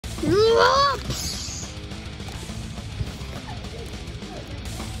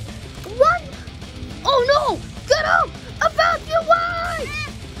What? Oh no! Get up! Evacuate!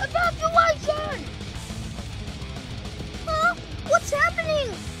 Evacuation! Huh? What's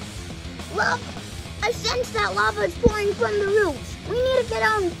happening? Lava. I sense that lava is pouring from the roofs. We need to get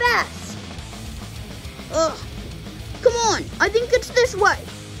out fast. Ugh. Come on. I think it's this way.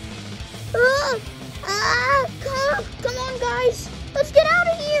 Come on, guys. Let's get out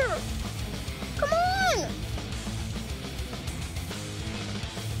of here. Come on.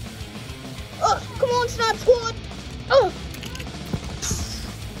 Come on, Snap Squad.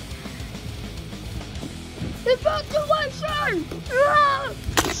 Evacuation!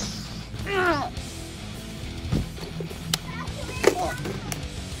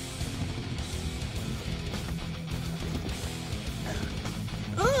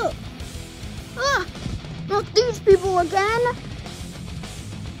 Not these people again.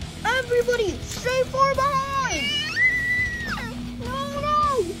 Everybody, stay far behind.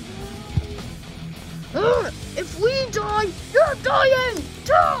 No. If we die, you're dying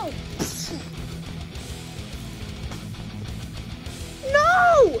too.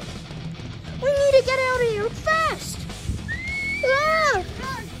 No! We need to get out of here fast.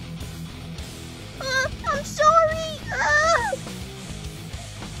 I'm sorry.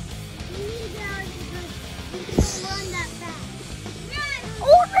 We need to get out of here. We can't run that fast. Run!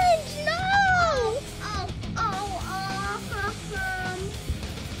 Orange, no!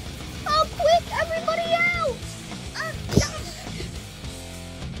 Oh, quick, everybody out!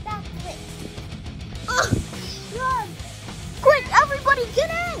 That's quick. Run! Quick, everybody get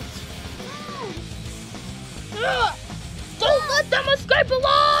out! Don't let them escape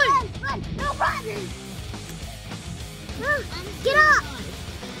alive! Run! No, run! Get up!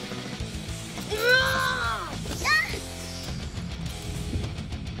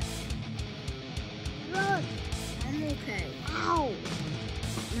 Run! I'm okay. Ow!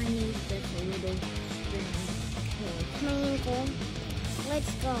 My knee's just a little strained. My ankle.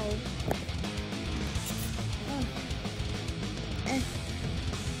 Let's go.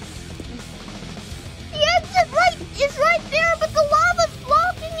 The exit is right there, but the lava's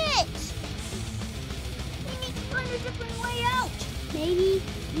blocking it! We need to find a different way out. Maybe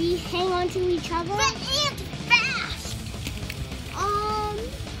we hang on to each other? But and fast!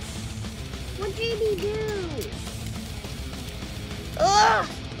 What did he do?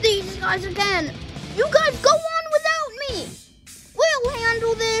 These guys again. You guys go on without me. We'll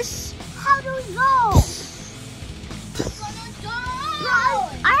handle this. How do we go? Bro,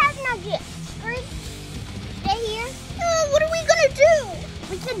 I have an idea. Stay here. What are we gonna do?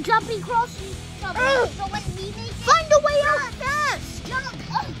 We can jump across each other. So when we make it, Find a way out fast. jump.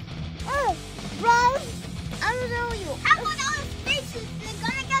 Run. I don't know you. How about our faces? They're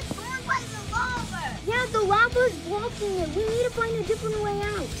gonna get burned by the lava. Yeah, the lava's blocking it. We need to find a different way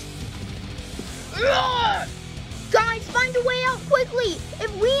out. Guys, find a way out quickly.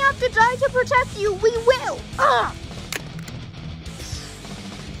 If we have to die to protect you, we will. How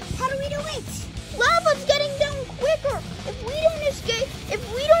do we do it? Lava's getting down quicker. If we don't escape, if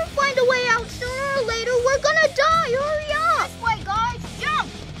we don't find a way out sooner or later, we're gonna die. Hurry up. This way, guys. Jump.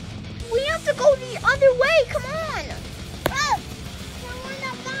 We have to go the other way. Come on. We're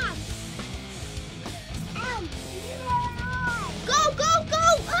not fast. Go, go, go.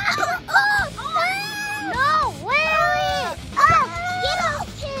 No, wait. Get off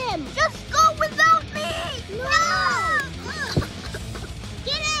him. Just go without me. No.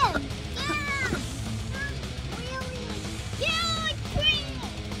 Get him. Really? Get quick.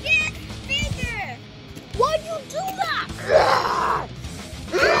 Get bigger. Why'd you do that?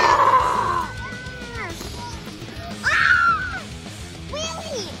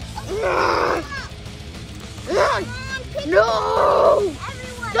 Really? No!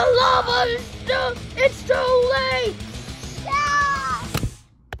 Everyone. The lava is still, it's too late! Stop.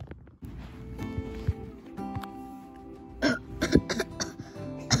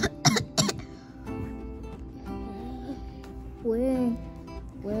 Where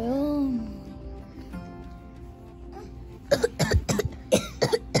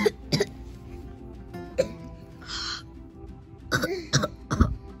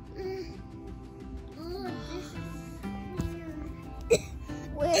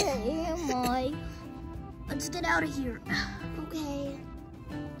am I? Let's get out of here. Okay.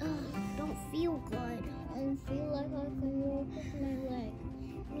 Don't feel good. I feel like I can walk with my leg.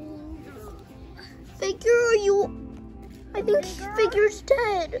 Figure, are you... I think Figure's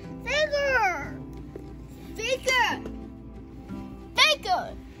dead. Figure! Figure!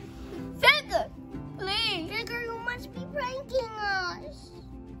 Figure! Figure! Please! Figure, you must be pranking us.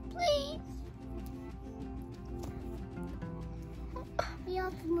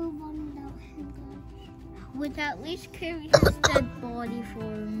 would at least carry his dead body for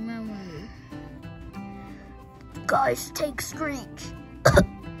a memory. Guys, take Screech.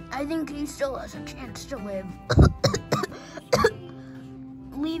 I think he still has a chance to live.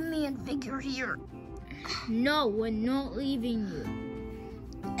 Leave me and Figure here. No, we're not leaving you.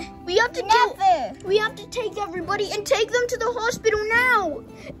 We have to take everybody and take them to the hospital now.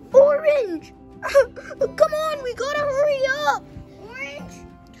 Orange! Come on, we gotta hurry up. Orange,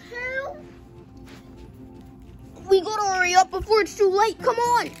 help! We gotta hurry up before it's too late. Come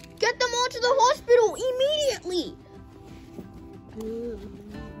on, get them all to the hospital immediately.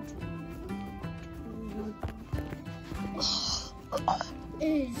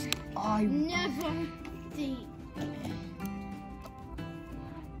 I never think.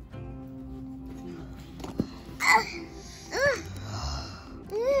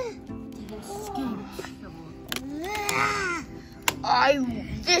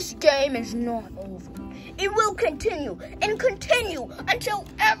 This game is not over. It will continue and continue until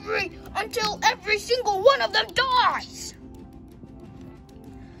every single one of them dies.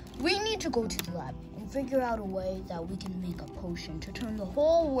 We need to go to the lab and figure out a way that we can make a potion to turn the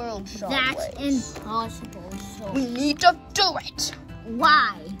whole world sideways. That's impossible. So We need to do it.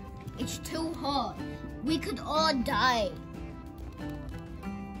 why? It's too hard. We could all die.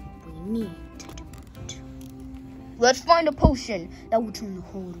 We need to do it. Let's find a potion that will turn the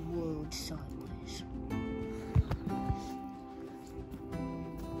whole world sideways.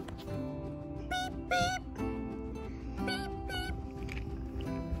 Beep, beep. Beep, beep.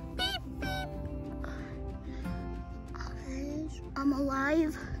 Beep, beep. I'm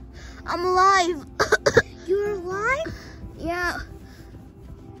alive. I'm alive. You're alive? Yeah.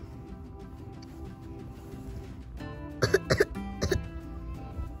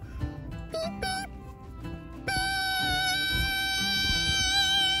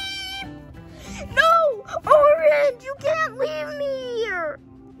 No! Orange, you can't leave me here!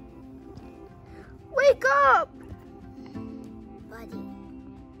 Wake up! Buddy.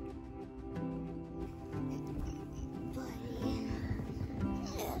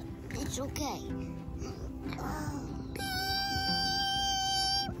 It's okay.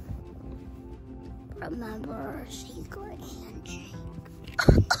 Remember our secret handshake.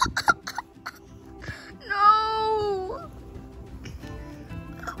 No!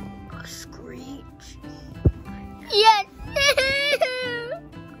 Screech. Yes!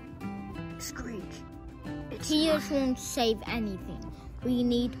 Screech. Tears won't save anything. We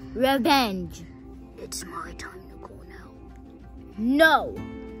need revenge. It's my time to go now. No!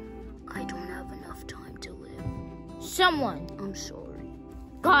 I don't have enough time to live. Someone! I'm sorry.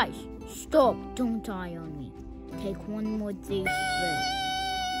 Guys, stop. Don't die on me. Take one more deep breath.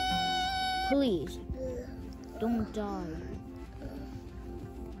 Please, don't die.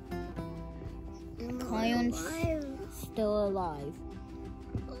 Kion's still alive.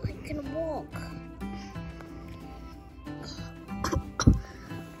 I can walk.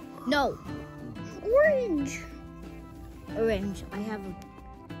 No, Orange. Orange, I have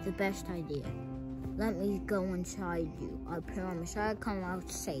the best idea. Let me go inside you. I promise I'll come out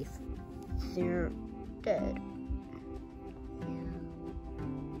safe. They're dead.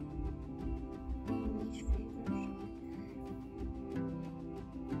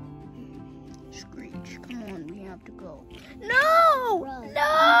 Screech, come on, we have to go. No! Run.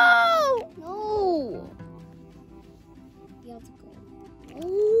 No! No!